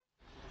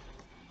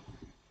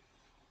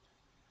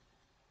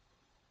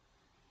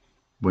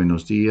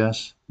Buenos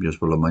días, Dios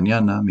por la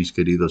mañana, mis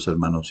queridos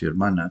hermanos y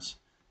hermanas,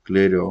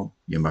 clero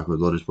y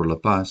embajadores por la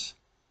paz.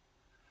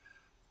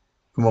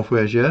 ¿Cómo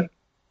fue ayer,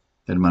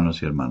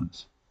 hermanos y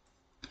hermanas?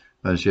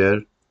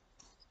 Ayer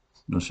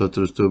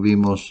nosotros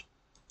tuvimos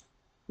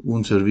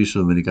un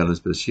servicio dominical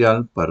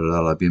especial para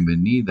dar la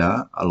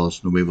bienvenida a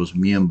los nuevos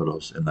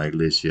miembros en la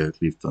iglesia de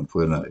Clifton.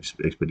 Fue una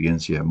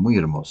experiencia muy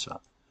hermosa.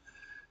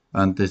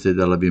 Antes de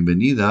dar la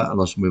bienvenida a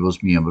los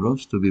nuevos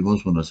miembros,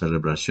 tuvimos una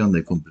celebración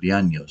de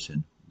cumpleaños,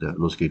 de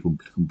los que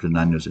cumplen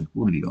años en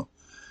julio.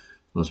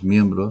 Los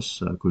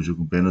miembros cuyo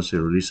cumpleaños se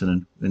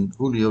realizan en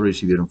julio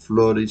recibieron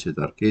flores y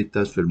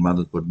tarjetas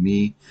firmadas por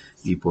mí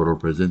y por el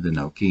presidente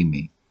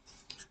Naukimi.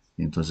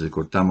 Entonces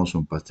cortamos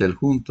un pastel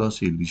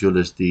juntos y yo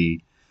les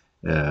di,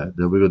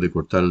 luego de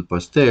cortar el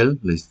pastel,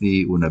 les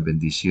di una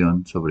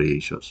bendición sobre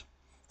ellos.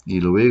 Y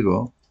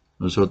luego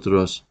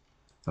nosotros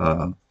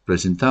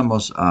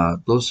presentamos a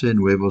 12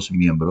 nuevos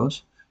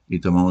miembros y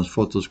tomamos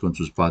fotos con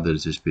sus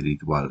padres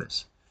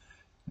espirituales.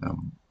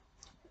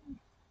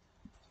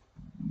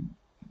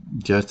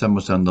 Ya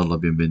estamos dando la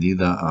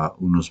bienvenida a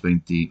unos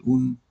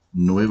 21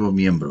 nuevos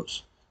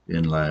miembros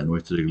en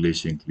nuestra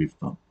iglesia en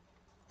Clifton.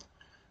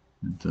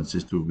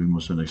 Entonces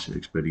tuvimos una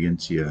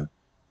experiencia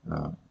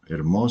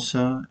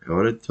hermosa.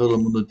 Ahora todo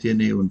el mundo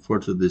tiene un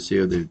fuerte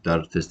deseo de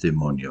dar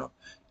testimonio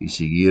y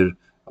seguir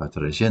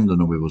atrayendo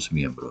nuevos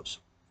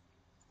miembros.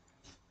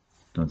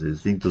 Entonces,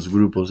 distintos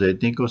grupos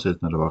étnicos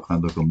están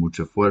trabajando con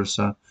mucha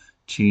fuerza: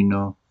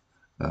 chino,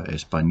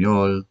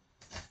 español,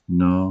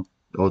 ¿no?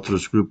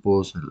 Otros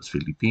grupos, las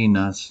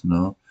Filipinas,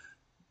 ¿no?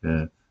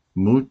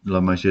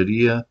 La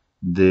mayoría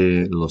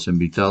de los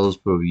invitados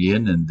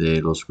provienen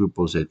de los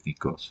grupos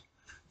étnicos.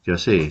 Ya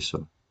sé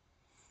eso.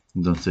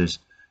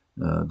 Entonces,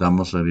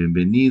 damos la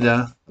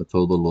bienvenida a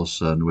todos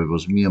los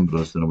nuevos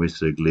miembros de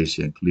nuestra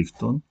iglesia en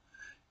Clifton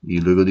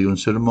y luego di un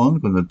sermón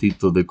con el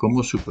título de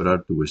 ¿Cómo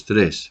superar tu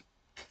estrés?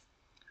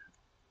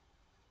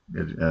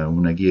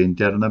 Una guía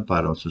interna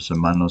para sus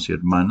hermanos y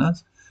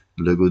hermanas.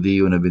 Luego di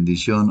una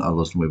bendición a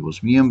los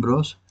nuevos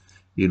miembros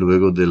y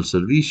luego del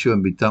servicio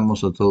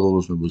invitamos a todos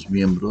los nuevos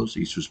miembros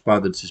y sus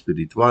padres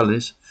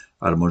espirituales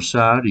a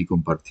almorzar y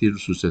compartir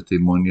sus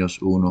testimonios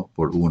uno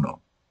por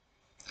uno.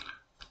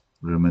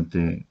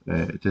 Realmente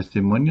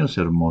testimonios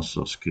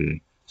hermosos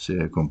que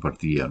se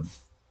compartían.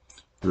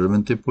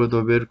 Realmente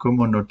puedo ver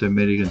cómo en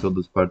Norteamérica, en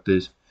todas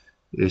partes,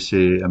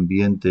 ese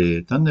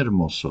ambiente tan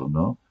hermoso,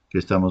 ¿no?, que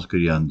estamos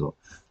creando.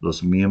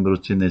 Los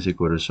miembros tienen ese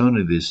corazón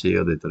y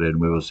deseo de traer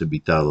nuevos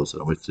invitados a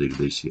nuestra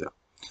iglesia.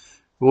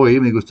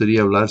 Hoy me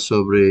gustaría hablar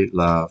sobre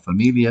las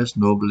familias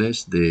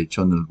nobles de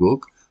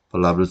Chonelguk,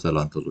 palabras de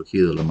la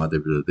antología de la Madre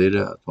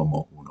Verdadera,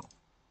 tomo 1.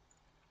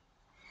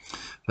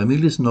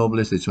 Familias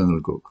nobles de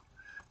Chonelguk.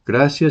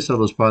 Gracias a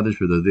los padres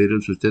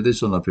verdaderos, ustedes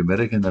son la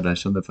primera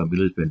generación de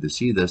familias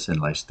bendecidas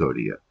en la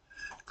historia.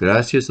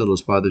 Gracias a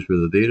los padres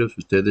verdaderos,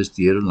 ustedes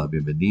dieron la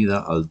bienvenida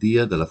al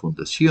día de la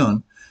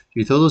fundación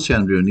y todos se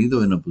han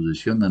reunido en una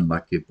posición en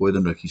la que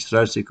pueden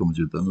registrarse como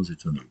ciudadanos de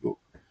Chonelguk.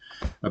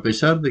 A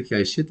pesar de que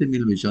hay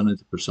 7.000 millones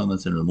de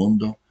personas en el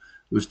mundo,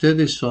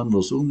 ustedes son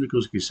los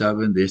únicos que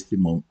saben de este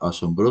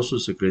asombroso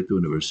secreto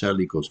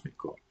universal y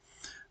cósmico.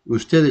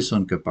 Ustedes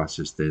son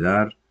capaces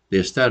de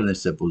estar en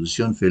esta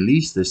posición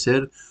feliz de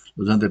ser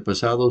los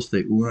antepasados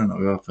de una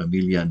nueva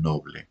familia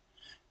noble.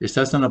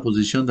 Estás en la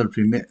posición del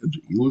primer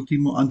y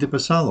último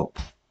antepasado.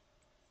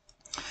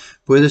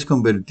 Puedes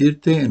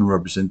convertirte en un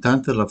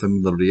representante de la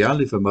familia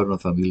real y formar una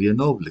familia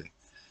noble.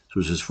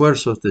 Sus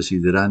esfuerzos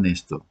decidirán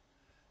esto.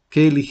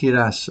 ¿Qué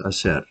elegirás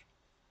hacer?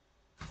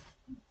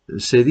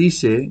 Se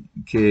dice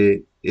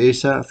que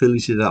esa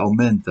felicidad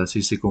aumenta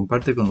si se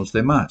comparte con los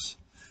demás.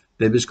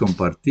 Debes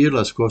compartir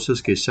las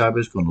cosas que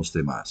sabes con los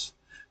demás.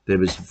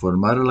 Debes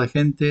informar a la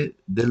gente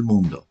del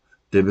mundo.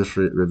 Debes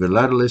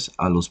revelarles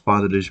a los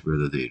padres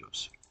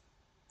verdaderos.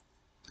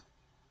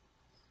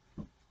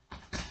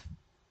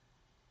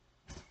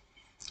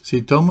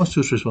 Si tomas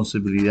tus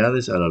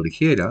responsabilidades a la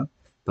ligera,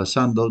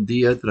 pasando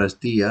día tras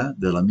día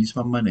de la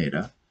misma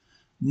manera,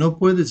 no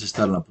puedes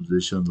estar en la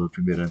posición de los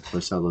primeros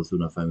antepasados de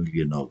una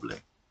familia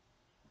noble.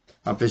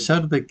 A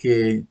pesar de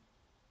que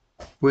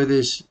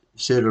puedes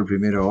ser el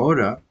primero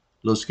ahora,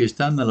 los que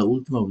están en la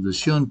última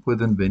posición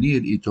pueden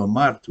venir y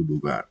tomar tu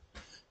lugar.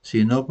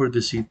 Si no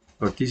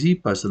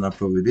participas en la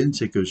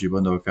providencia que os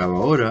llevando a cabo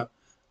ahora,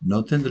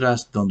 no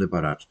tendrás dónde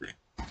pararte.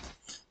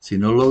 Si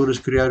no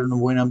logras crear un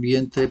buen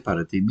ambiente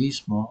para ti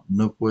mismo,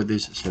 no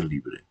puedes ser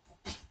libre.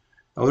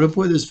 Ahora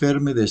puedes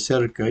verme de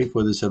cerca y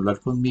puedes hablar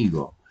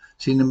conmigo.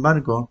 Sin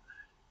embargo,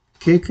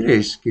 ¿qué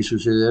crees que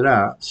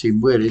sucederá si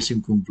mueres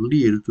sin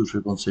cumplir tus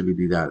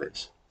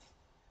responsabilidades?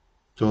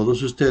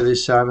 Todos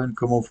ustedes saben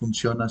cómo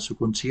funciona su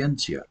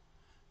conciencia.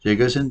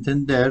 Llegas a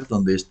entender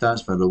dónde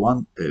estás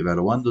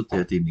evaluándote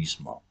a ti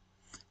mismo.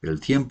 El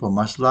tiempo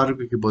más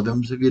largo que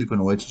podemos vivir con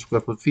nuestros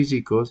cuerpos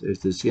físicos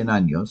es de 100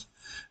 años,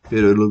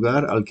 pero el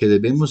lugar al que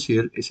debemos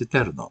ir es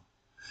eterno.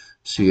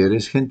 Si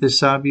eres gente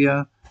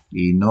sabia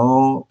y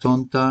no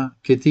tonta,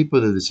 ¿qué tipo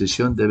de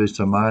decisión debes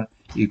tomar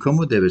y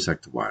cómo debes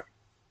actuar?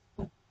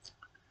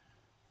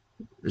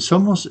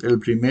 Somos el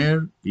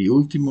primer y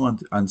último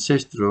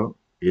ancestro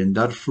en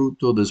dar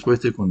fruto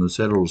después de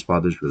conocer a los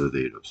padres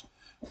verdaderos.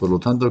 Por lo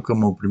tanto,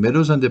 como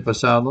primeros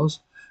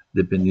antepasados,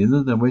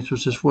 dependiendo de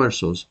nuestros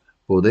esfuerzos,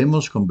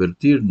 podemos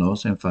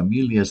convertirnos en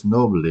familias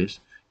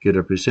nobles que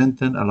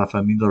representan a la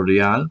familia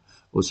real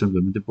o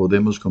simplemente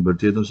podemos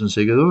convertirnos en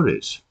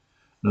seguidores.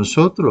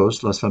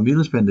 Nosotros, las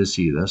familias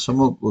bendecidas,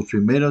 somos los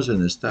primeros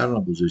en estar en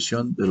la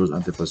posición de los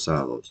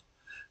antepasados,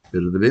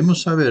 pero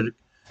debemos saber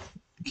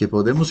que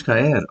podemos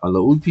caer a la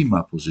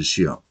última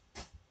posición.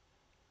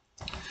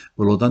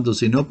 Por lo tanto,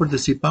 si no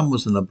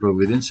participamos en la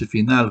providencia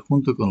final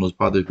junto con los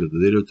padres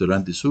verdaderos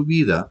durante su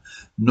vida,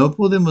 no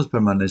podemos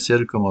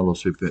permanecer como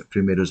los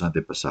primeros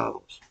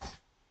antepasados.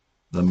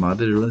 La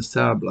madre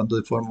está hablando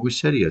de forma muy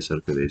seria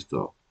acerca de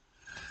esto.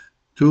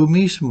 Tú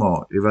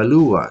mismo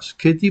evalúas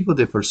qué tipo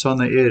de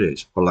persona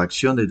eres por la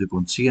acción de tu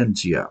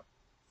conciencia.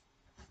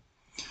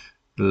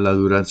 La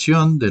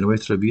duración de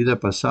nuestra vida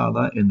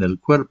pasada en el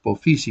cuerpo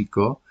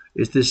físico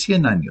es de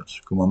 100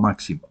 años como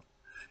máximo.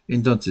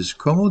 Entonces,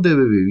 ¿cómo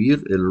debe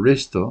vivir el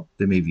resto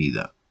de mi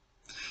vida?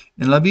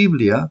 En la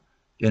Biblia,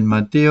 en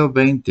Mateo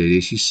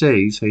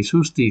 20:16,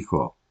 Jesús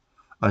dijo,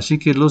 así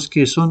que los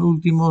que son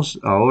últimos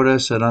ahora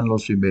serán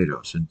los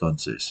primeros,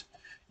 entonces,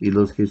 y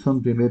los que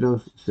son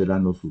primeros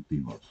serán los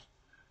últimos.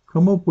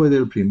 ¿Cómo puede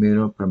el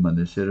primero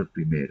permanecer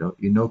primero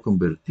y no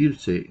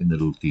convertirse en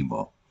el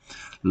último?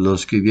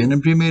 Los que vienen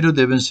primero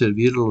deben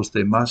servir a los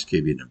demás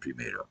que vienen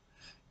primero.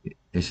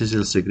 Ese es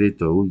el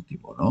secreto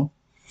último, ¿no?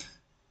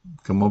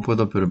 ¿Cómo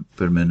puedo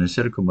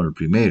permanecer como el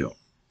primero?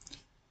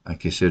 Hay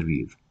que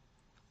servir,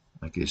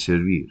 hay que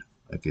servir,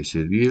 hay que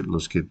servir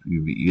los que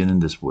vienen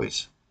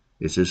después.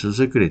 Ese es el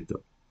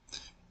secreto.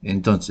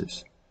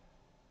 Entonces,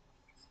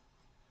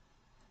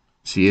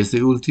 si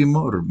este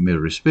último me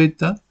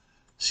respeta,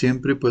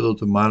 siempre puedo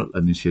tomar la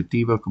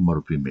iniciativa como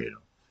el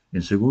primero.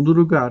 En segundo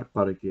lugar,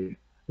 para que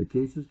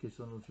aquellos que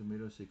son los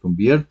primeros se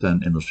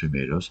conviertan en los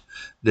primeros,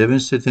 deben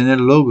tener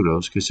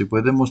logros que se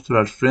pueden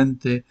mostrar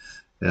frente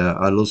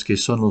a los que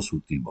son los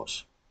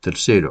últimos.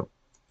 Tercero,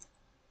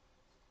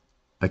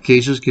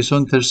 aquellos que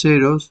son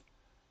terceros,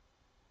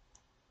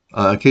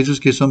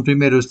 aquellos que son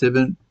primeros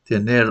deben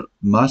tener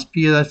más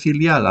piedad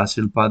filial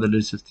hacia el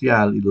Padre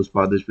Celestial y los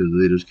padres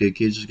verdaderos que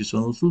aquellos que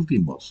son los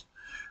últimos.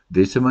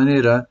 De esta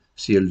manera,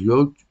 si el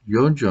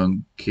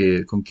yo-young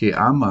con que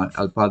ama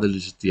al Padre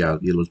Celestial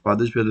y a los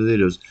padres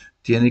verdaderos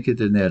tiene que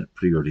tener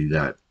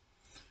prioridad.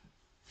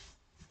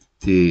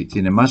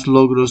 Tiene más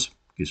logros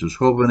que sus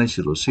jóvenes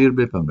y los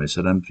sirve,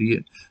 permanecerán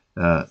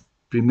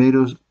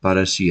primeros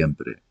para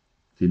siempre.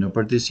 Si no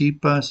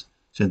participas,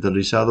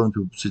 centralizado en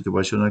tu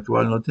situación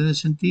actual, no tiene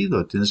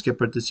sentido, tienes que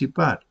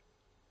participar.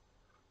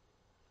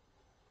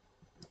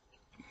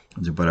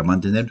 Entonces, para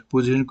mantener tu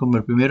posición como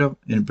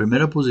en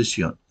primera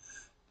posición,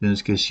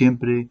 tienes que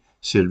siempre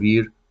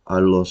servir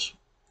a los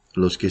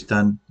que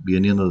están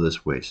viniendo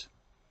después.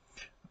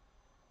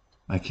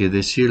 Hay que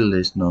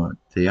decirles, no,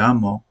 te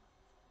amo,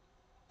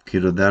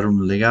 quiero dar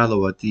un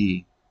legado a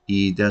ti,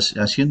 y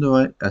haciendo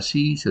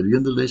así,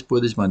 sirviéndoles,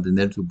 puedes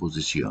mantener tu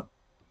posición.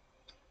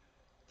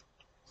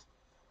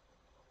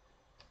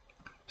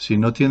 Si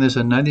no tienes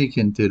a nadie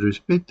quien te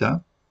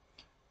respeta,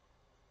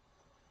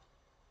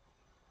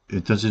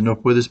 entonces no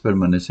puedes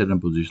permanecer en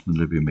posición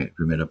de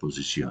primera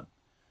posición.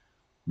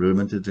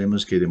 Realmente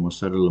tenemos que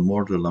demostrar el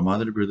amor de la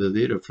madre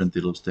verdadera frente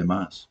a los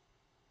demás.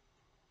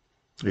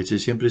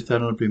 Siempre está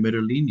en la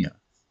primera línea.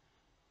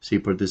 Si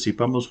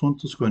participamos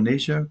juntos con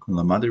ella, con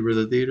la madre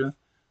verdadera,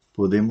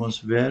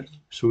 podemos ver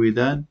su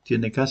edad.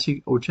 Tiene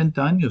casi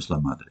 80 años la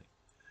madre.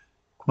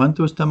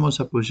 ¿Cuánto estamos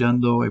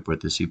apoyando y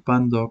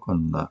participando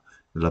con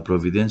la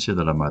providencia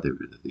de la madre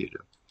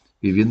verdadera?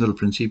 Viviendo el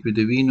principio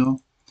divino,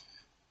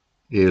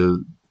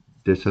 el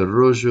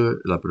desarrollo,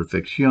 la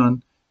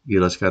perfección y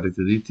las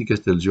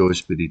características del yo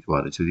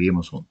espiritual.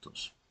 Estudiemos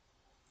juntos.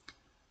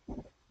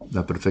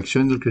 La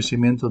perfección del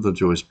crecimiento del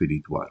yo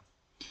espiritual.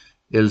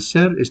 El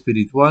ser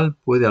espiritual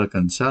puede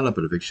alcanzar la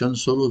perfección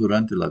solo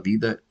durante la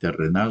vida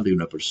terrenal de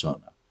una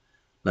persona.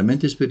 La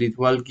mente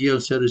espiritual guía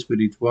al ser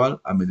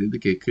espiritual a medida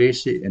que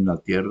crece en la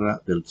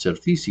tierra del ser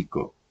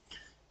físico.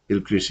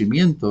 El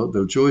crecimiento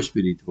del yo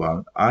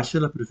espiritual hacia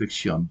la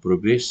perfección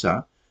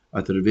progresa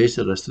a través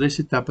de las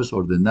 3 etapas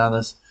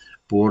ordenadas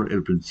por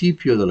el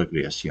principio de la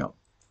creación.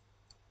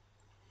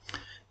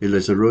 El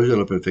desarrollo de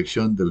la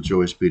perfección del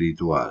yo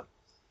espiritual.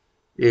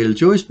 El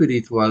yo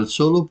espiritual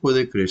solo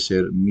puede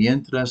crecer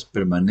mientras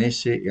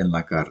permanece en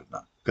la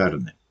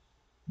carne.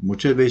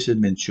 Muchas veces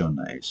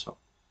menciona eso.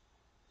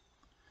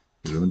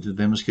 Pero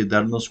tenemos que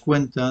darnos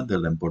cuenta de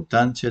la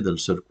importancia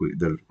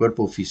del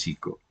cuerpo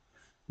físico.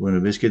 Una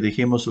vez que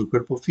dejemos el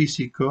cuerpo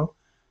físico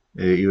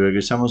y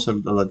regresamos a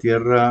la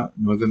tierra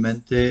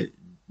nuevamente,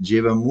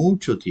 lleva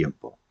mucho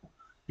tiempo.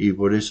 Y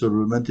por eso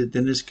realmente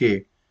tienes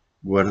que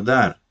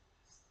guardar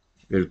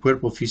el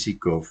cuerpo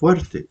físico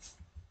fuerte,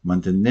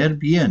 mantener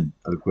bien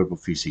al cuerpo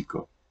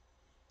físico.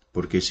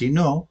 Porque si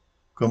no,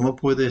 ¿cómo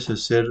puedes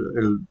hacer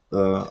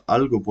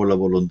algo por la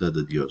voluntad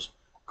de Dios?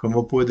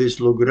 ¿Cómo puedes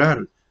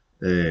lograr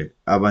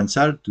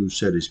avanzar tu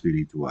ser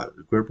espiritual.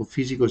 El cuerpo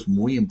físico es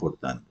muy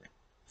importante.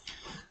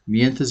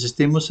 Mientras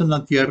estemos en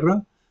la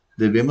tierra,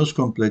 debemos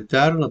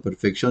completar la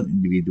perfección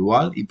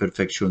individual y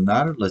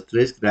perfeccionar las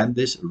 3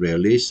 grandes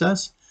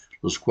realezas,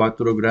 los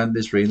 4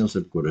 grandes reinos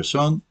del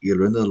corazón y el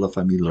reino de la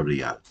familia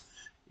real.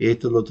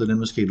 Esto lo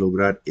tenemos que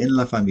lograr en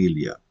la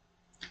familia.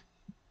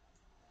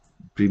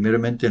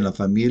 Primeramente en la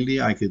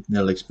familia hay que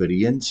tener la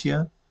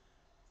experiencia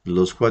de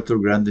los 4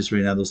 grandes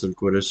reinados del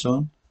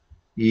corazón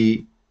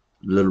y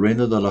el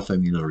reino de la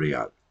familia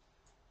real,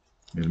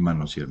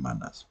 hermanos y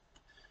hermanas.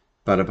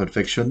 Para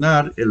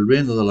perfeccionar el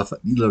reino de la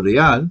familia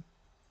real,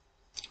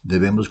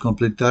 debemos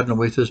completar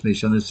nuestras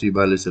misiones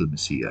tribales del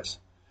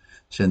Mesías.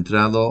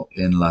 Centrado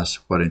en las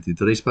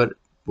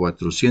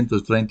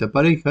 430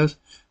 parejas,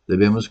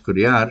 debemos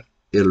crear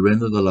el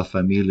reino de la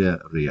familia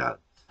real.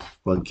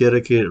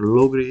 Cualquiera que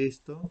logre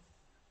esto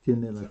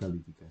tiene la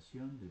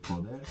calificación de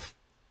poder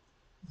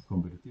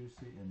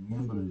convertirse en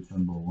miembro de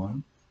Chamber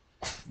One.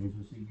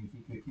 Eso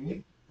significa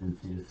que el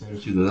ser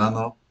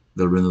ciudadano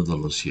del reino de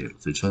los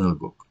cielos, de Channel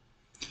Book.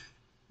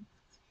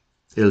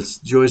 El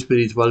yo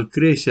espiritual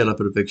crece a la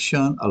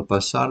perfección al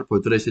pasar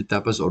por 3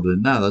 etapas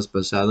ordenadas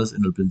basadas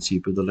en el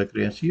principio de la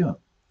creación.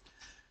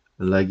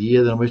 La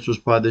guía de nuestros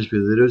padres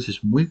verdaderos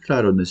es muy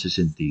claro en ese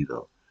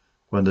sentido.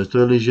 Cuando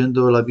estoy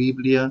leyendo la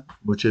Biblia,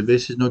 muchas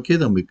veces no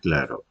queda muy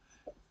claro,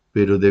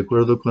 pero de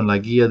acuerdo con la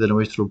guía de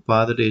nuestro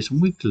Padre es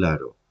muy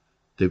claro.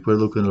 De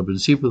acuerdo con el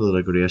principio de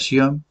la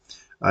creación,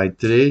 hay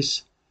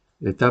 3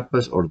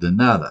 etapas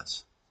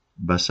ordenadas,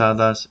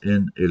 basadas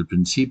en el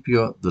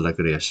principio de la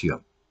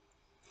creación.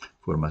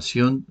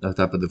 Formación, la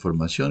etapa de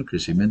formación,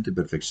 crecimiento y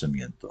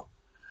perfeccionamiento.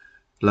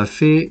 La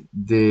fe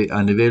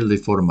a nivel de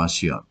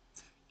formación.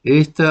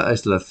 Esta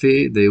es la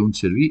fe de un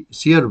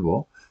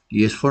siervo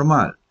y es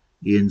formal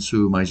y en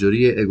su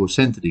mayoría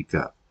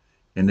egocéntrica.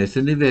 En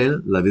este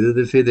nivel, la vida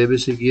de fe debe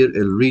seguir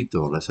el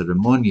rito, la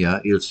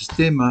ceremonia y el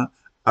sistema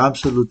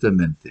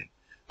absolutamente.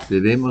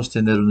 Debemos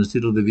tener un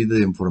estilo de vida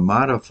de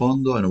informar a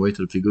fondo en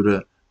nuestra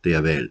figura de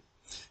Abel,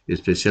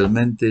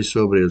 especialmente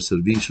sobre el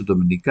servicio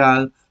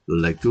dominical,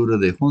 la lectura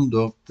de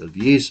junto, el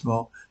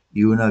diezmo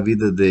y una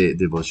vida de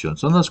devoción.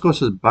 Son las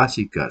cosas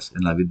básicas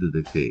en la vida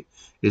de fe.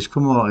 Es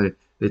como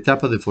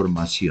etapa de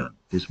formación.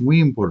 Es muy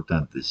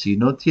importante. Si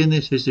no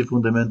tienes ese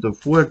fundamento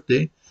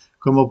fuerte,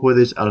 ¿cómo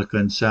puedes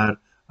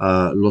alcanzar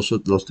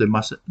los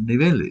demás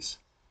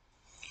niveles?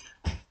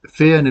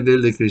 Fe a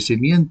nivel de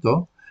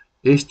crecimiento.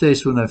 Esta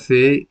es una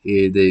fe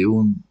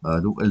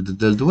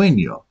del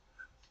dueño,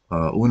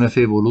 una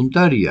fe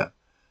voluntaria,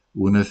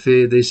 una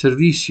fe de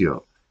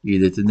servicio y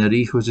de tener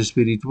hijos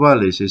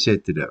espirituales,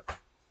 etc.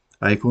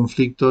 Hay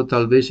conflicto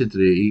tal vez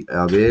entre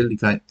Abel y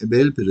Caín,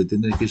 pero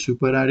tienes que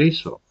superar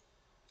eso.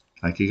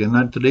 Hay que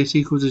ganar 3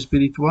 hijos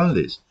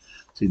espirituales.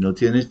 Si no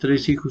tienes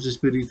 3 hijos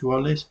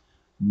espirituales,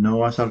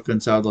 no has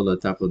alcanzado la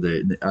etapa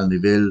al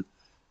nivel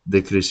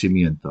de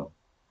crecimiento.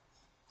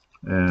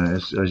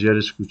 Ayer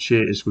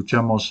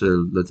escuchamos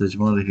el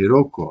testimonio de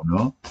Hiroko,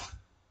 ¿no?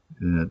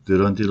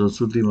 Durante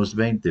los últimos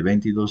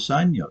 22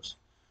 años.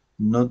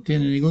 No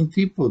tiene ningún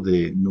tipo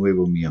de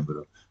nuevo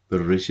miembro,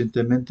 pero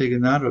recientemente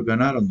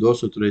ganaron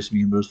 2 o 3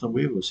 miembros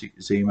nuevos.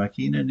 ¿Se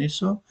imaginan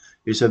eso?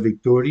 Esa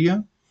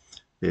victoria.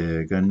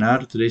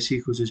 Ganar 3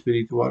 hijos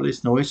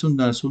espirituales no es un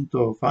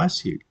asunto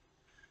fácil,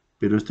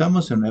 pero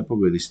estamos en una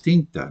época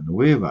distinta,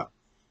 nueva.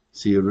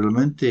 Si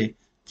realmente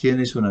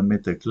tienes una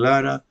meta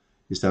clara,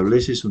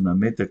 estableces una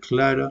meta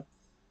clara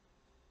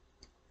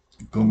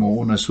como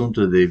un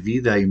asunto de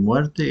vida y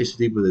muerte, ese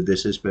tipo de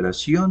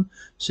desesperación,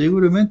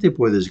 seguramente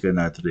puedes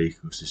ganar 3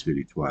 hijos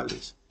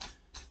espirituales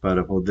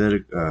para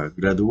poder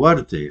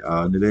graduarte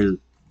a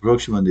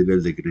próximo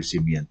nivel de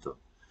crecimiento.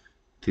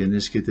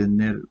 Tienes que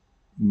tener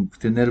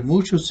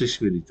muchos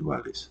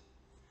espirituales.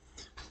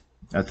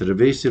 A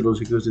través de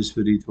los hijos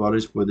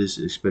espirituales puedes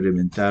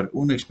experimentar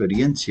una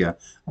experiencia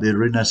de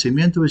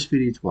renacimiento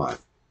espiritual.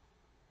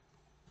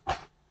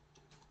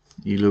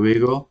 Y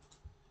luego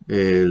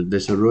el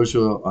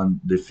desarrollo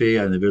de fe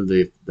a nivel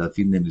de la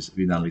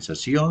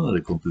finalización,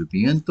 del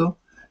cumplimiento.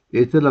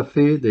 Esta es la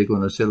fe de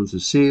conocer los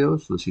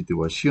deseos, la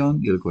situación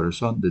y el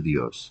corazón de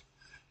Dios.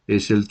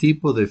 Es el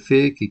tipo de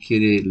fe que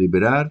quiere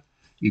liberar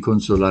y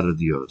consolar a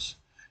Dios.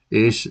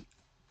 Es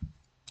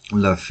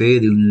la fe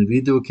de un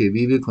individuo que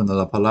vive con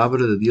la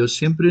palabra de Dios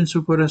siempre en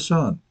su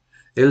corazón.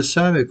 Él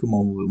sabe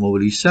cómo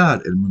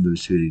movilizar el mundo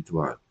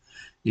espiritual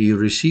y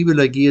recibe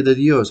la guía de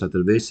Dios a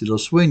través de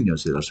los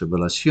sueños y las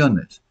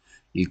revelaciones.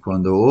 Y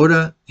cuando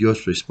ora,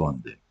 Dios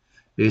responde.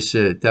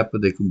 Esa etapa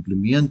de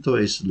cumplimiento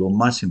es lo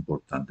más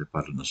importante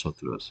para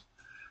nosotros.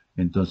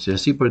 Entonces,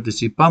 así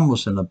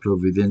participamos en la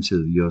providencia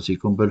de Dios y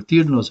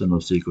convertirnos en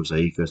los hijos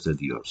e hijas de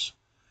Dios.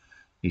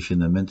 Y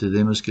finalmente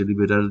tenemos que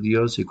liberar a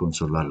Dios y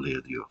consolarle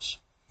a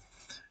Dios.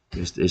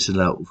 Esta es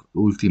la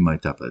última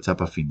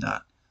etapa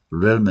final.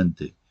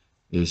 Realmente,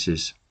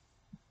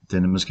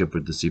 tenemos que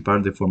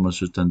participar de forma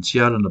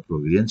sustancial en la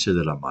providencia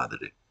de la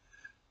Madre.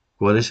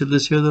 ¿Cuál es el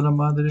deseo de la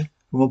Madre?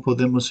 ¿Cómo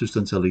podemos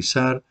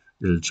sustancializar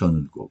el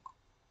Chonelgok?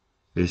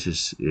 Ese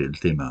es el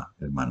tema,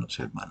 hermanos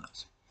y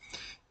hermanas.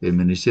 El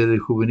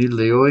Ministerio Juvenil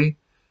de hoy,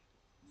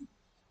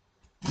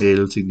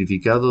 el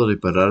significado de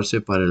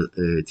prepararse para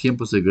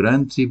tiempos de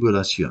gran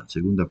tribulación,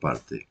 segunda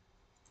parte.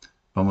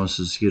 Vamos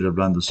a seguir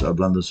hablando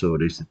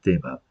sobre este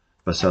tema,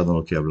 basado en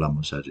lo que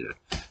hablamos ayer.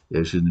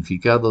 El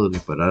significado de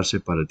prepararse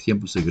para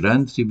tiempos de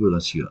gran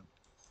tribulación.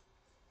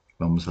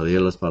 Vamos a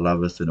leer las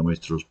palabras de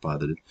nuestros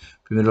padres.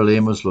 Primero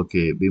leemos lo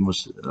que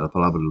vimos, la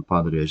palabra del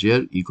Padre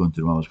ayer, y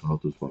continuamos con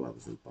otras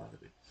palabras del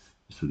Padre.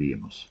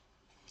 Estudiemos.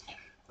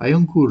 Hay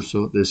un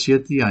curso de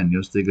 7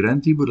 años de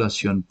gran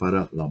tribulación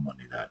para la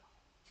humanidad.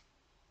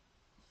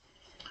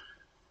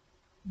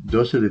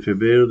 12 de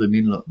febrero de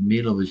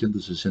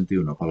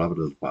 1961,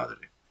 palabra del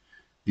Padre.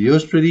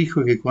 Dios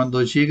predijo que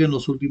cuando lleguen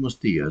los últimos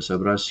días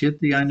habrá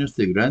 7 años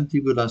de gran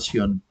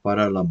tribulación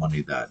para la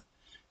humanidad.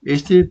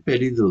 Este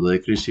periodo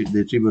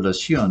de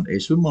tribulación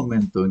es un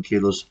momento en que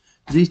los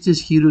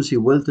tristes giros y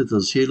vueltas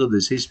del cielo de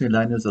 6.000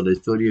 años de la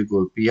historia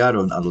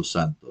golpearon a los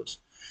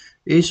santos.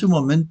 Es un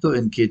momento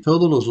en que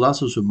todos los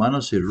lazos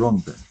humanos se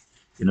rompen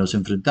y nos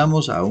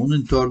enfrentamos a un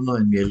entorno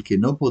en el que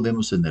no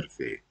podemos tener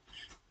fe.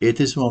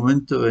 Este es un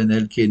momento en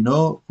el que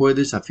no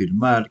puedes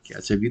afirmar que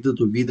has vivido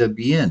tu vida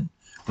bien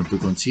con tu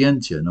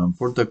conciencia, no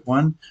importa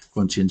cuán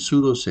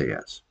concienzudo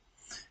seas.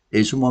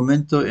 Es un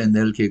momento en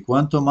el que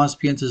cuanto más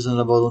piensas en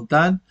la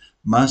voluntad,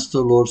 más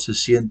dolor se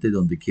siente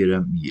donde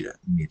quiera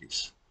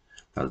mires.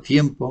 Tal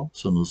tiempo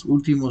son los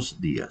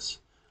últimos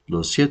días,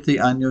 los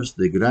 7 años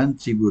de gran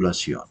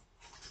tribulación.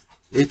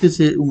 Este es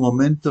un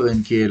momento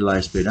en que la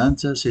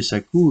esperanza se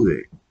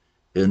sacude,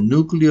 el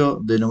núcleo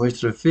de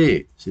nuestra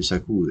fe se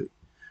sacude,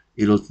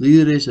 y los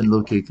líderes en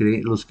los que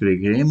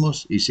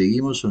creemos y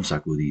seguimos son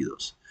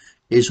sacudidos.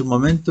 Es un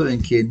momento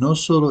en que no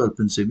solo el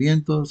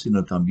pensamiento,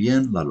 sino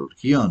también la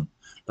religión,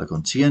 la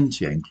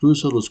conciencia,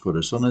 incluso los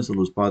corazones de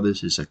los padres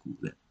se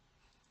sacuden.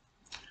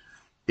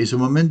 Es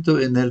un momento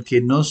en el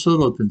que no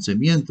solo el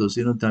pensamiento,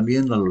 sino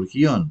también la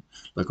religión,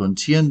 la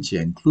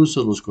conciencia,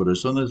 incluso los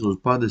corazones de los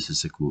padres se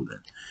sacuden.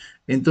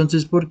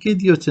 Entonces, ¿por qué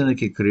Dios tiene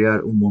que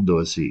crear un mundo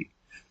así?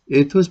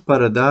 Esto es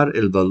para dar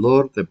el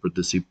valor de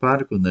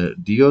participar con el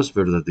Dios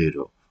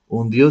verdadero,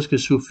 un Dios que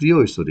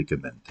sufrió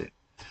históricamente.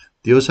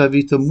 Dios ha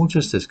visto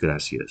muchas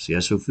desgracias y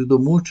ha sufrido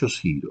muchos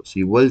giros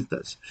y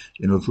vueltas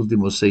en los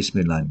últimos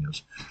 6.000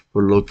 años,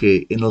 por lo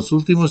que en los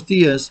últimos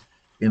días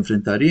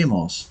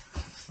enfrentaremos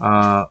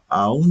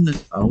a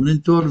un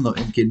entorno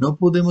en que no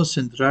podemos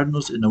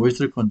centrarnos en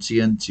nuestra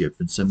conciencia,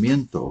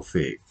 pensamiento o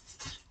fe.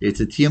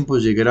 Este tiempo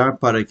llegará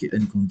para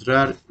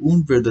encontrar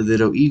un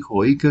verdadero hijo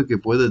o hija que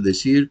pueda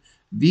decir,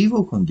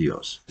 vivo con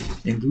Dios,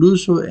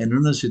 incluso en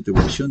una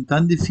situación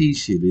tan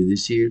difícil, y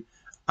decir,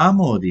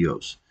 amo a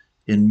Dios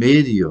en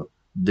medio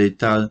de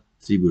tal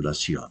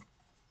tribulación.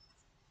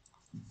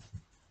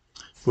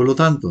 Por lo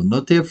tanto,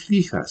 no te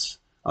aflijas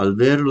al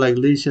ver la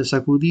iglesia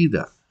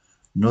sacudida.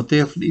 No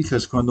te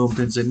aflijas cuando un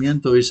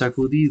pensamiento es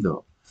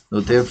sacudido.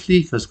 No te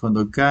aflijas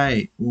cuando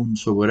cae un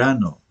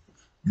soberano.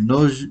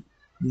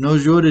 No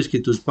llores que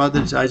tus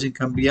padres hayan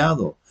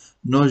cambiado.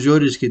 No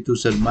llores que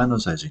tus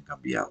hermanos hayan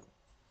cambiado.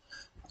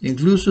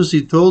 Incluso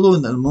si todo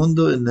en el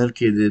mundo en el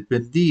que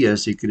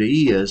dependías y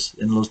creías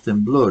en los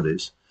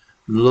temblores,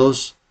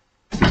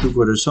 tu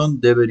corazón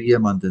debería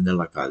mantener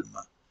la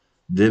calma.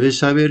 Debes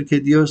saber que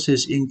Dios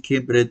es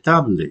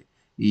inquebrantable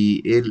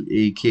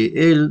y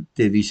que Él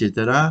te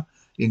visitará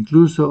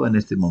incluso en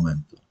este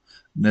momento.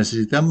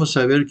 Necesitamos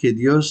saber que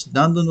Dios,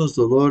 dándonos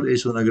dolor,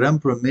 es una gran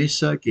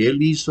promesa que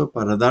Él hizo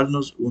para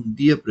darnos un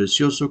día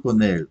precioso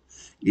con Él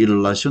y la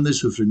relación de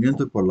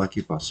sufrimiento por la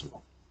que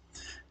pasó.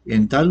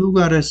 En tal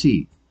lugar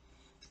así,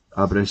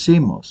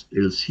 abracemos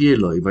el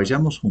cielo y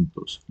vayamos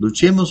juntos,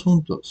 luchemos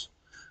juntos.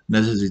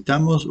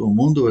 Necesitamos un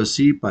mundo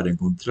así para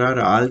encontrar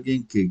a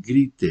alguien que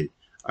grite,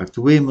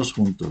 actuemos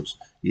juntos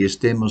y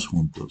estemos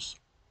juntos.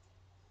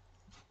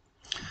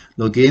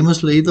 Lo que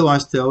hemos leído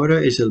hasta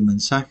ahora es el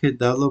mensaje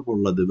dado por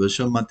la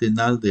devoción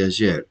matinal de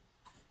ayer,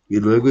 y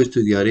luego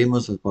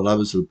estudiaremos las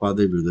palabras del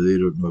Padre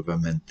verdadero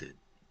nuevamente.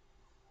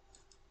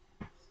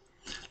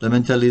 La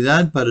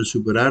mentalidad para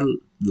superar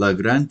la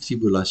gran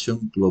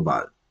tribulación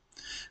global.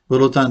 Por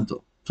lo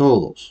tanto,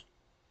 todos,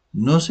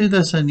 no se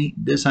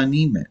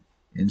desanimen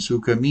en su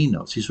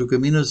camino, si su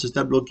camino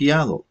está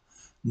bloqueado.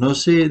 No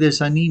se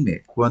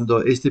desanime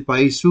cuando este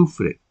país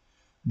sufre.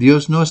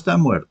 Dios no está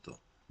muerto.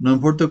 No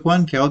importa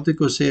cuán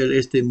caótico sea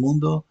este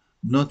mundo,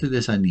 no te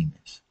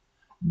desanimes.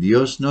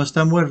 Dios no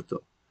está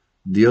muerto.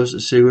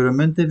 Dios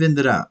seguramente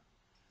vendrá.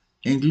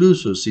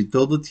 Incluso si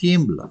todo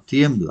tiembla.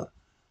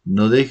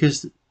 No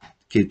dejes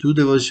que tu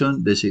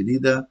devoción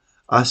decidida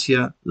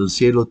hacia el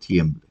cielo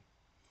tiemble.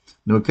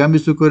 No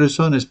cambies tu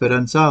corazón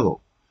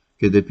esperanzado,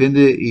 que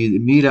depende y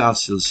mira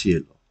hacia el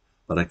cielo.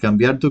 Para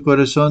cambiar tu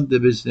corazón,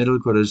 debes tener el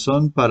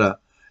corazón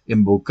para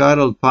invocar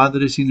al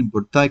Padre sin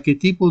importar qué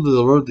tipo de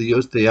dolor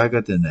Dios te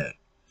haga tener.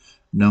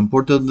 No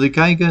importa dónde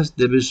caigas,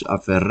 debes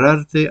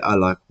aferrarte a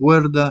la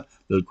cuerda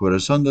del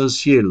corazón del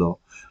cielo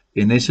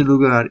en ese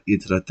lugar y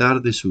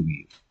tratar de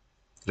subir.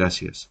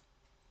 Gracias.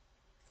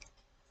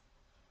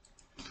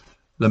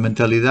 La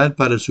mentalidad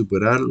para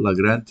superar la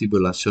gran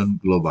tribulación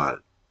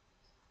global.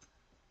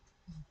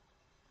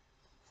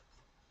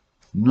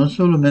 No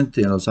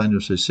solamente en los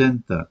años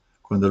 60,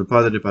 cuando el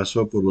Padre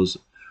pasó por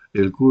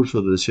el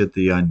curso de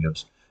 7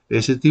 años.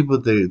 Ese tipo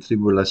de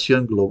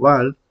tribulación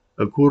global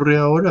ocurre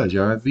ahora,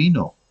 ya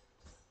vino.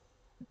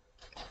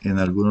 En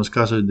algunos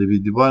casos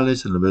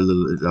individuales, a nivel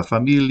de la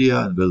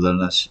familia, a nivel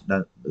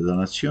de de la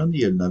nación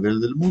y a nivel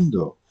del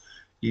mundo.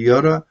 Y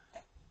ahora,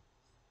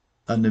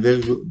 a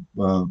nivel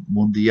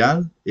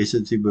mundial,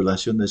 esa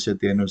tribulación de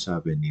 7 años ha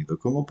venido.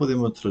 ¿Cómo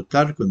podemos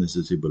tratar con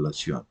esa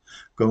tribulación?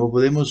 ¿Cómo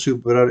podemos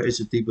superar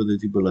ese tipo de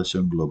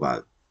tribulación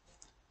global?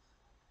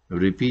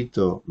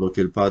 Repito lo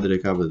que el Padre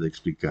acaba de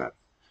explicar.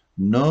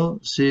 No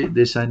se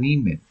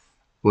desanimen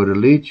por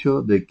el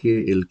hecho de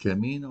que el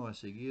camino a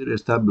seguir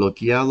está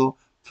bloqueado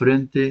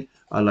frente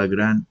a la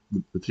gran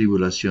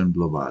tribulación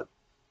global.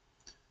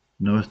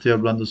 No estoy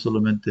hablando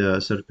solamente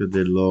acerca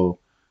de lo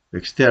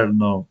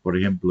externo, por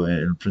ejemplo,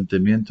 el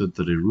enfrentamiento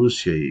entre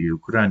Rusia y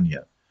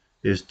Ucrania.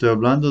 Estoy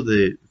hablando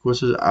de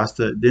cosas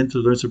hasta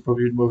dentro de nuestro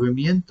propio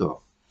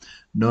movimiento.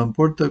 No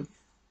importa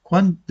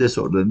cuán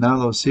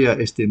desordenado sea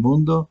este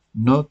mundo,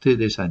 no te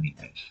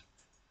desanimes.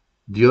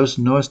 Dios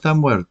no está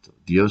muerto,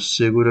 Dios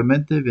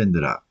seguramente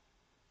vendrá.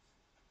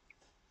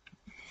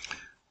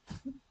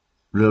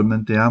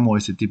 Realmente amo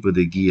este tipo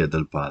de guía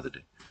del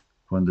Padre.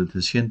 Cuando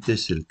te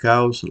sientes el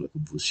caos o la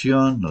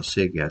confusión, no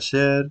sé qué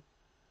hacer,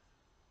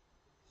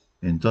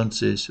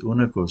 entonces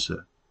una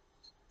cosa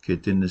que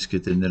tienes que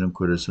tener un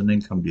corazón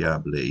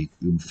incambiable y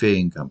un fe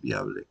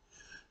incambiable.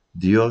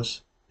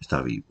 Dios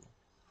está vivo.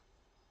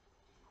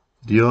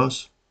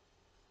 Dios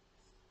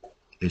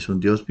es un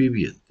Dios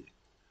viviente.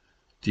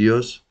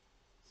 Dios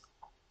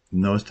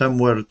no está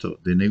muerto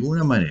de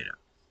ninguna manera.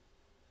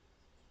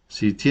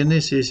 Si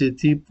tienes ese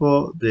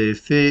tipo de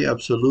fe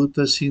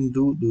absoluta sin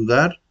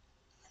dudar,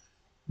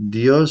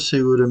 Dios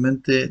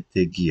seguramente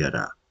te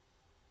guiará.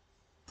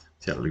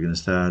 Si alguien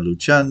está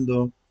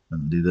luchando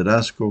con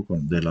liderazgo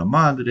de la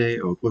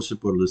madre o cosas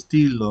por el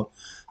estilo,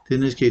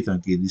 tienes que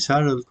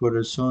tranquilizar el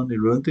corazón y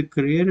realmente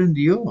creer en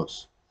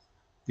Dios.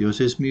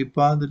 Dios es mi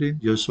Padre,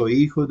 yo soy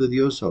hijo de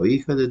Dios, soy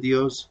hija de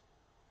Dios.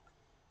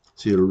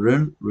 Si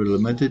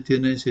realmente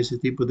tienes ese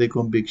tipo de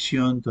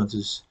convicción,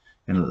 entonces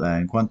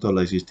en cuanto a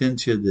la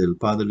existencia del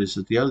Padre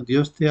Celestial,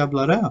 Dios te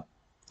hablará.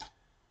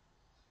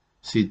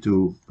 Si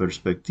tu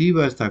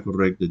perspectiva está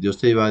correcta, Dios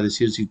te va a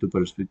decir si tu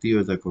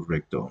perspectiva está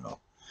correcta o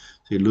no.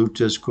 Si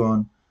luchas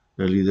con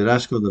el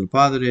liderazgo del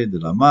padre, de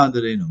la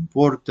madre, no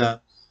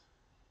importa.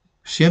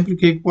 Siempre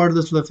que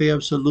guardas la fe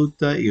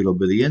absoluta y la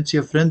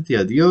obediencia frente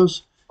a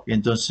Dios,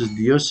 entonces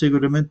Dios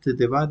seguramente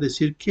te va a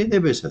decir qué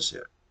debes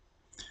hacer.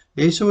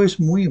 Eso es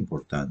muy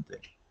importante.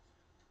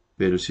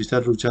 Pero si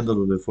estás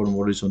luchando de forma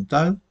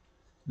horizontal,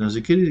 no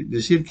se quiere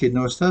decir que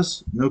no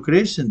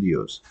crees en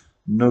Dios,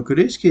 no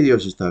crees que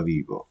Dios está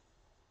vivo.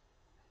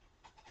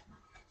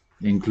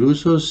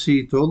 Incluso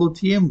si todo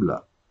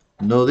tiembla,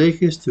 no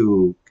dejes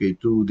que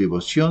tu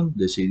devoción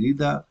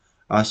decidida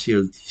hacia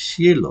el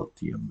cielo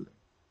tiemble.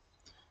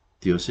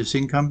 Dios es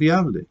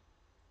incambiable,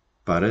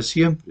 para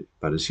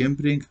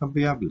siempre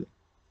incambiable.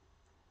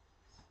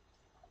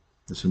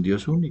 Es un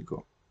Dios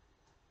único.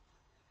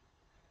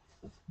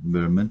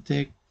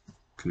 ¿Realmente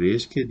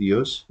crees que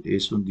Dios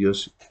es un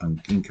Dios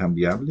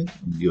incambiable,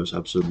 un Dios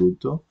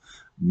absoluto?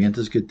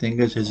 Mientras que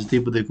tengas ese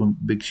tipo de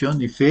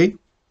convicción y fe,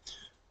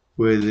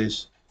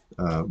 puedes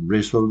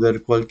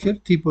resolver cualquier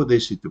tipo de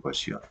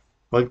situación,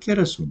 cualquier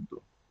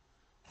asunto.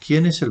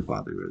 ¿Quién es el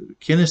Padre verdadero?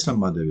 ¿Quién es la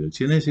Madre verdadera?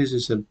 ¿Tienes esa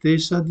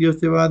certeza? Dios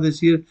te va a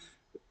decir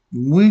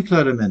muy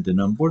claramente,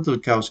 no importa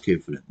el caos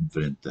que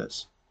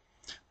enfrentas.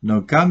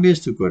 No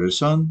cambies tu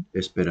corazón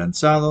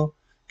esperanzado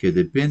que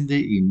depende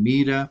y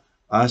mira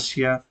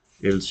hacia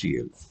el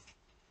cielo.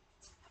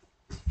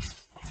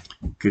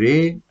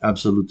 Cree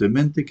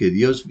absolutamente que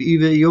Dios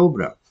vive y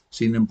obra,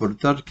 sin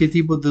importar qué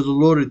tipo de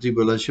dolor y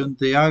tribulación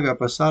te haga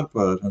pasar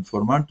para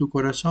transformar tu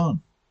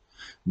corazón.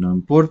 No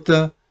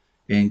importa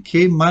en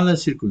qué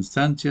malas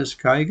circunstancias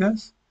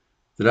caigas,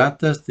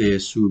 tratas de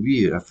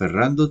subir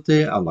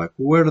aferrándote a la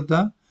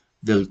cuerda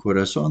del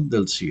corazón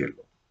del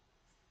cielo.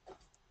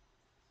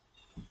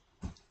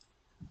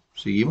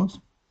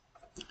 ¿Seguimos?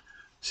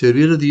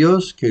 Servir a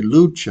Dios que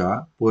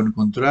lucha por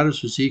encontrar a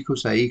sus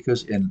hijos e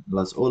hijas en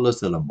las olas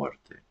de la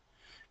muerte.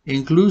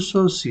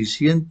 Incluso si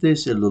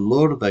sientes el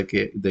dolor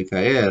de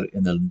caer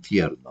en el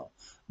infierno,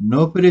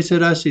 no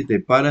perecerás si te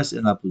paras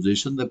en la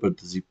posición de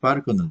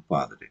participar con el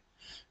Padre.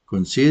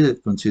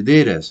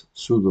 Consideras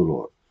su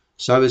dolor.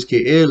 Sabes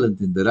que Él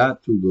entenderá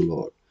tu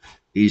dolor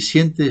y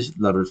sientes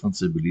la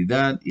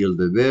responsabilidad y el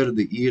deber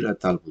de ir a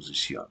tal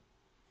posición.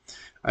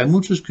 Hay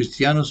muchos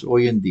cristianos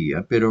hoy en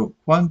día, pero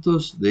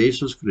 ¿cuántos de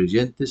esos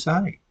creyentes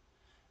hay?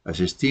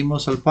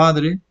 Asistimos al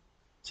Padre,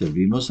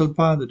 servimos al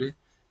Padre,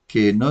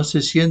 que no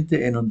se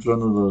siente en un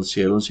trono del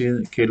cielo, sino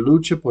que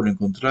lucha por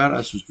encontrar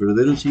a sus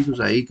verdaderos hijos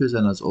e hijas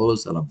en las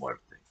olas de la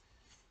muerte.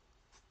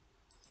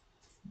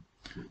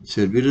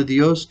 Servir a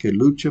Dios que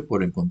lucha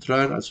por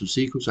encontrar a sus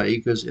hijos e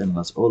hijas en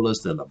las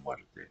olas de la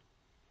muerte.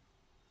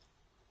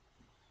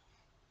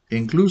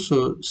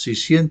 Incluso si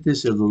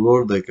sientes el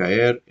dolor de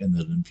caer en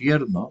el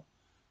infierno,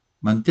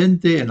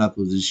 Mantente en la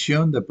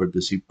posición de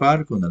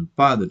participar con el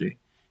Padre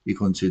y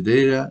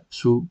considera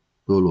su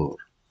dolor.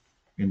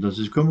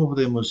 Entonces, ¿cómo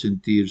podemos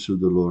sentir su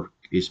dolor?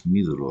 Es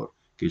mi dolor.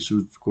 Que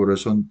su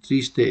corazón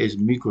triste es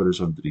mi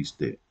corazón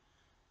triste.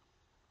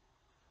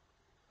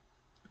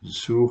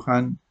 Su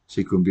Han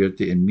se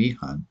convierte en mi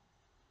Han.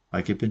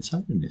 Hay que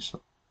pensar en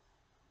eso.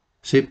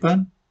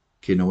 Sepan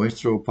que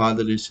nuestro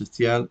Padre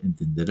Celestial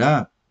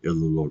entenderá el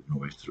dolor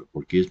nuestro,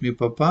 porque es mi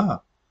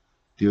papá.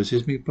 Dios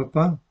es mi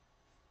papá.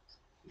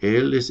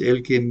 Él es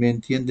el que me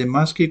entiende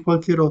más que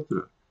cualquier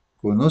otro.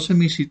 Conoce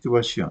mi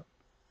situación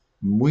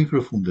muy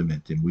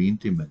profundamente, muy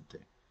íntimamente.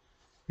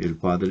 El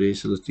Padre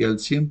Celestial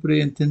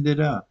siempre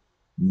entenderá.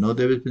 No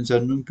debes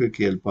pensar nunca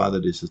que el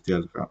Padre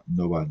Celestial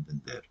no va a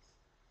entender.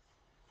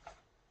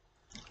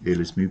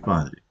 Él es mi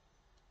Padre.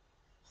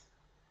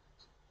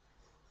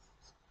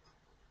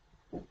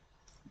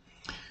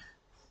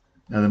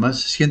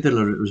 Además, siente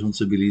la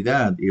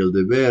responsabilidad y el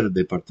deber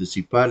de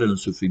participar en el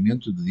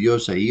sufrimiento de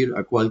Dios e ir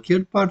a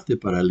cualquier parte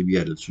para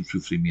aliviar su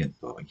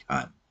sufrimiento.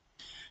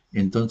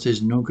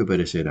 Entonces nunca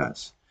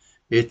perecerás.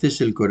 Este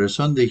es el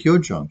corazón de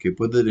Hyo-jong, que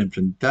puede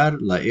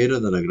enfrentar la era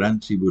de la gran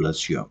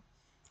tribulación.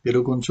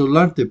 Quiero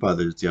consolarte,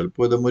 Padre Celestial,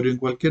 puedo morir en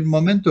cualquier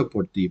momento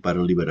por ti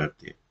para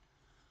liberarte.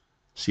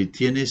 Si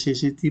tienes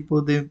ese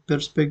tipo de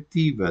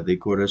perspectiva, de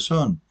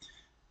corazón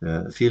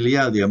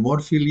filial, de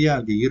amor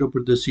filial, que quiero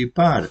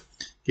participar,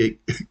 que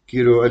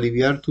quiero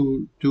aliviar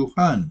tu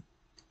Han.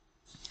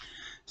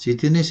 Si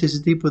tienes ese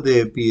tipo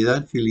de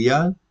piedad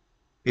filial,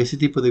 ese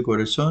tipo de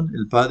corazón,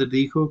 el Padre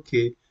dijo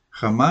que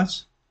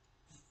jamás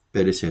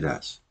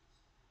perecerás.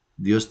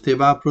 Dios te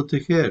va a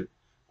proteger.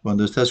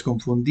 Cuando estás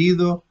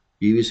confundido,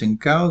 vives en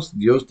caos,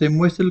 Dios te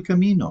muestra el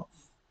camino.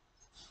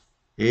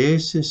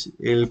 Ese es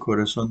el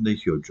corazón de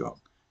Hyo-jong,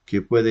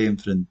 que puede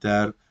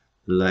enfrentar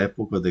la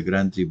época de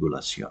gran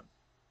tribulación.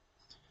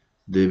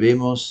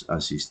 Debemos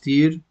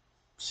asistir,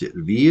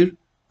 servir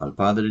al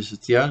Padre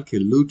Celestial que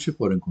luche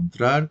por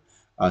encontrar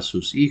a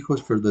sus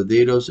hijos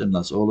verdaderos en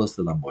las olas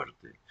de la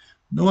muerte,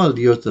 no al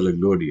Dios de la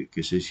gloria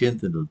que se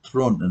siente en un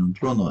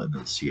trono en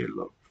el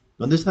cielo.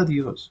 ¿Dónde está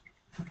Dios?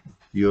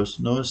 Dios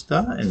no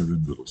está en el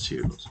reino de los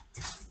cielos.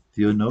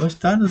 Dios no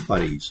está en el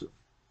paraíso.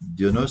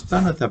 Dios no está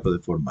en la etapa de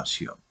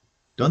formación.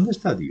 ¿Dónde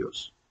está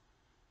Dios?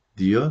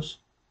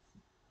 Dios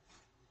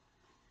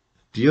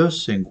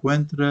se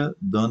encuentra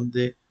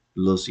donde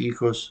los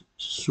hijos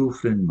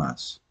sufren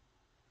más.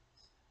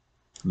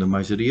 La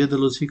mayoría de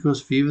los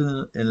hijos viven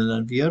en el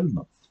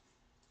infierno.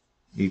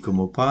 Y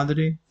como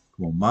padre,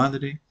 como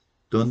madre,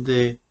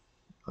 ¿dónde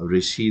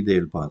reside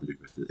el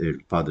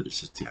Padre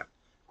Celestial?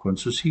 Con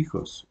sus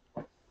hijos.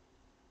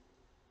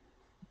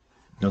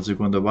 Entonces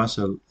cuando vas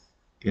al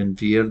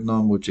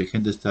infierno, mucha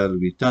gente está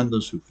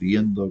gritando,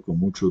 sufriendo, con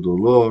mucho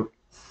dolor,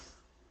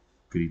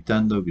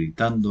 gritando,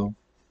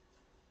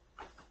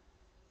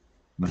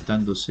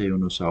 matándose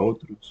unos a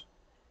otros.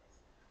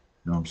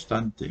 No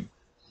obstante,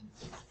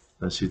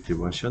 la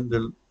situación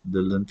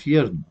del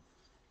infierno,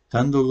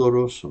 tan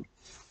doloroso,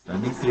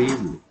 tan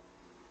increíble,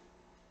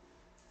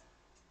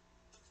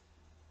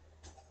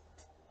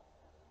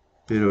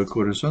 pero el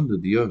corazón de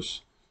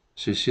Dios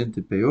se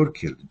siente peor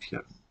que el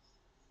infierno.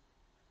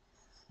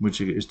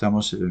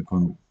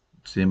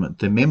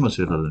 Tememos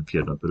ir al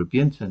infierno, pero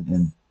piensen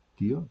en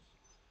Dios.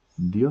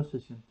 Dios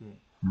se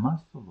siente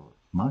más dolor,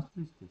 más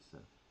tristeza,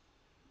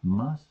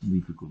 más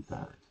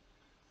dificultades.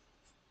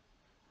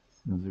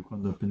 Entonces,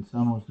 cuando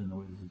pensamos en la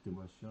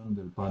situación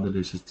del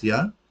Padre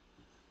Celestial,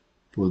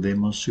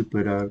 podemos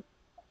superar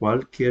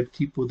cualquier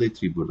tipo de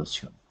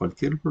tribulación,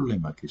 cualquier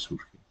problema que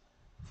surge.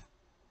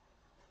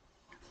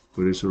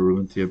 Por eso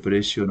realmente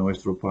aprecio a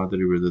nuestro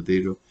Padre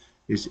verdadero.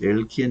 Es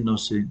Él quien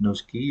nos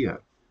guía.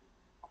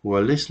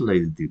 ¿Cuál es la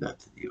identidad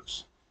de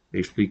Dios?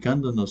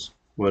 Explicándonos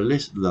cuál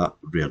es la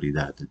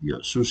realidad de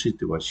Dios, su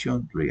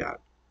situación real.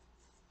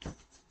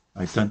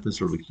 Hay tantas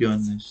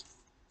religiones,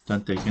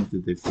 tanta gente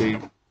de fe.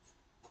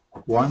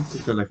 ¿Cuánta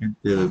de la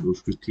gente de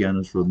los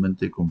cristianos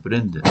realmente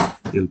comprenden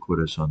el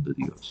corazón de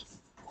Dios?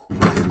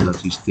 La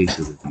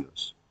tristeza de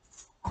Dios,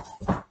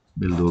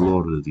 el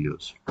dolor de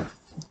Dios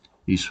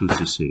y sus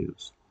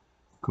deseos.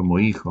 Como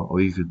hijo o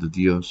hija de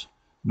Dios,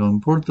 no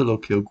importa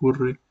lo que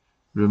ocurre,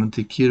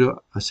 realmente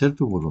quiero hacer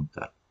tu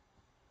voluntad.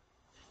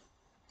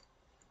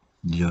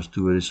 Dios,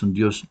 tú eres un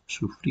Dios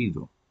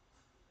sufrido.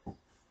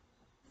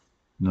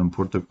 No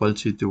importa cuál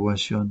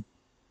situación,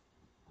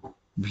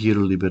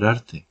 quiero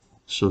liberarte,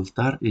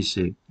 soltar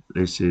ese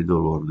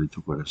dolor de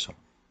tu corazón.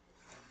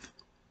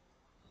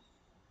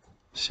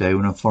 Si hay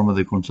una forma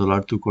de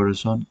consolar tu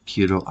corazón,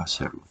 quiero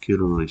hacerlo,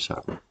 quiero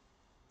realizarlo.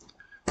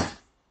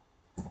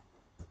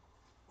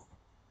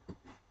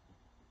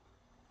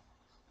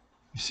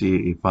 Sí,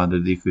 el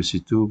Padre dijo, si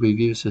tú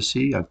vives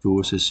así,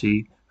 actúas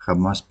así,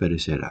 jamás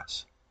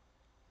perecerás.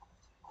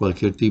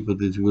 Cualquier tipo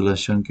de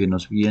tribulación que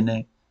nos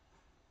viene,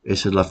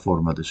 esa es la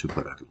forma de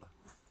superarla.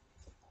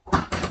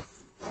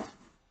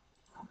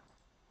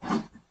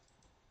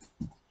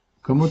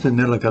 ¿Cómo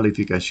tener la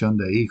calificación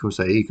de hijos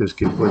e hijas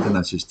que pueden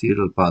asistir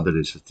al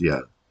Padre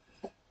Celestial?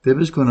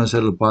 Debes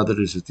conocer al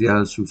Padre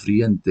Celestial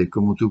sufriente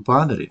como tu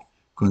Padre,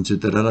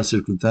 Considera las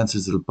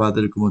circunstancias del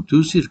Padre como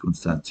tus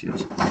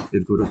circunstancias,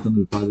 el corazón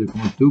del Padre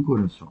como tu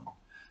corazón,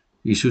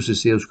 y sus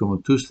deseos como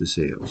tus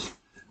deseos.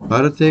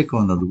 Párate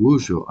con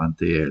orgullo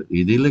ante Él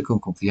y dile con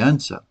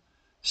confianza,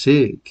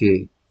 sé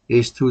que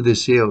es tu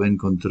deseo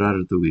encontrar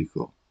a tu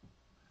Hijo,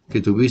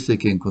 que tuviste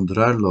que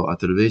encontrarlo a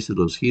través de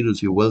los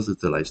giros y vueltas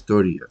de la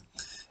historia,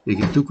 y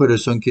que tu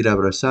corazón quiere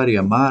abrazar y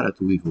amar a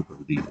tu Hijo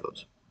perdido.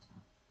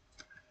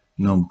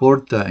 No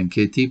importa en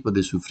qué tipo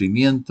de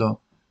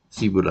sufrimiento,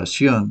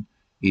 tribulación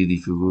y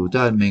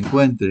dificultad me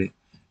encuentre,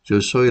 yo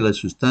soy la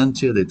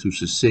sustancia de tus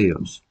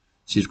deseos,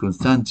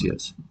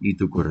 circunstancias y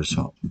tu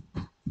corazón.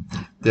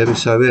 Debes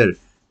saber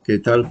que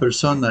tal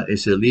persona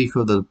es el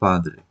Hijo del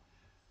Padre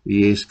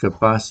y es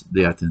capaz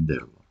de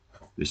atenderlo,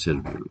 de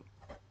servirlo.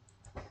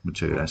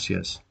 Muchas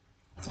gracias.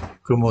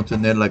 ¿Cómo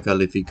tener la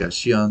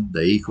calificación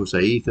de hijos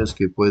e hijas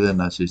que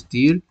puedan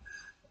asistir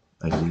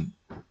y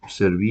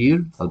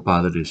servir al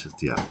Padre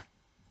Celestial?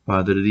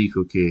 Padre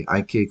dijo que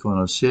hay que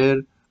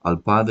conocer al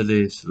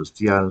Padre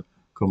Celestial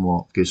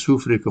como que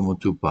sufre como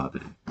tu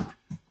Padre.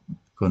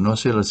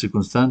 Conoce las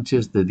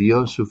circunstancias de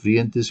Dios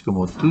sufrientes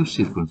como tus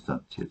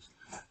circunstancias.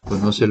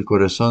 Conoce el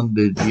corazón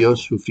de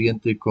Dios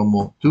sufriente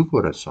como tu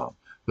corazón.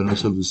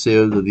 Conoce los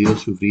deseos de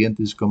Dios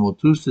sufrientes como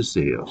tus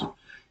deseos.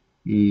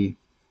 Y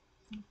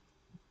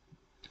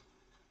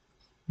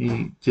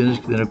tienes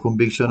que tener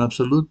convicción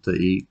absoluta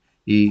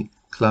y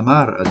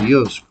clamar a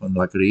Dios con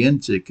la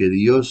creencia que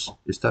Dios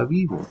está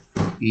vivo.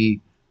 Y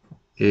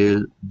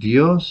el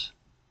Dios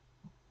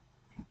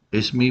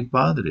es mi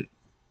Padre.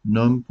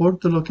 No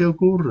importa lo que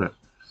ocurra.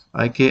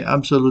 Hay que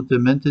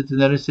absolutamente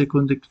tener esa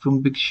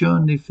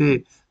convicción y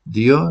fe.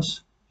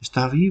 Dios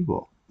está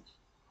vivo.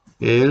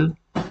 Él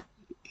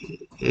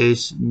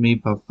es mi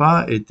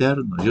papá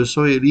eterno. Yo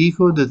soy el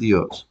Hijo de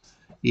Dios.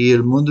 Y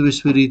el mundo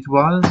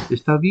espiritual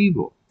está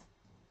vivo.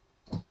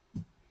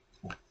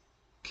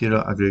 Quiero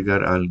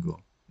agregar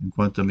algo en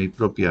cuanto a mi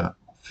propia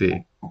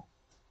fe.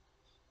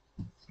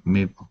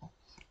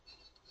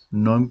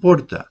 No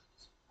importa.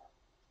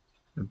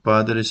 El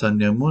Padre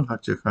Sanyamun,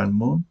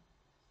 Hachakanmun,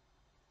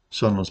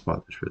 son los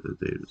padres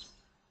verdaderos.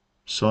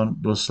 Son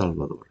los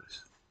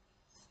salvadores.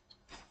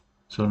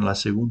 Son la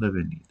segunda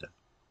venida.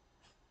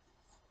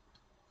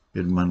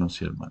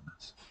 Hermanos y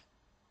hermanas.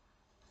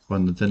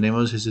 Cuando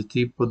tenemos ese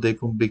tipo de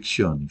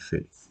convicción y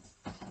fe,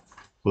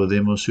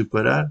 podemos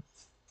superar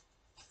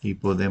y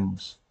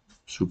podemos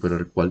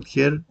superar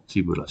cualquier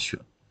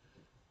tribulación.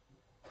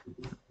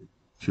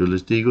 Yo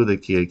les digo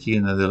de que aquí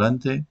en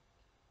adelante,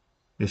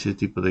 ese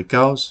tipo de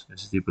caos,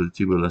 ese tipo de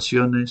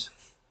tribulaciones,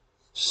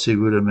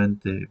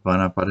 seguramente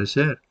van a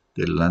aparecer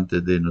delante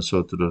de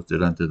nosotros,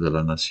 delante de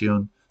la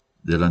nación,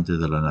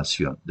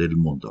 del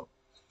mundo.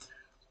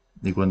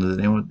 Y cuando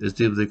tenemos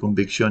este tipo de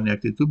convicción y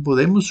actitud,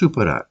 podemos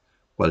superar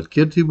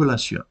cualquier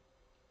tribulación.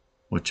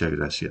 Muchas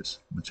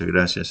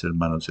gracias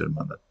hermanos y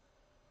hermanas.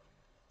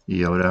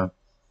 Y ahora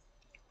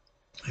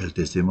el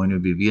testimonio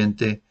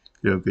viviente,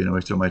 creo que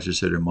nuestro maestro de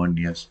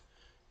ceremonias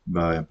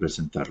va a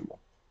presentarlo.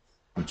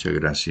 Muchas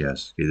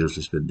gracias, que Dios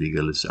les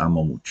bendiga, les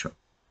amo mucho.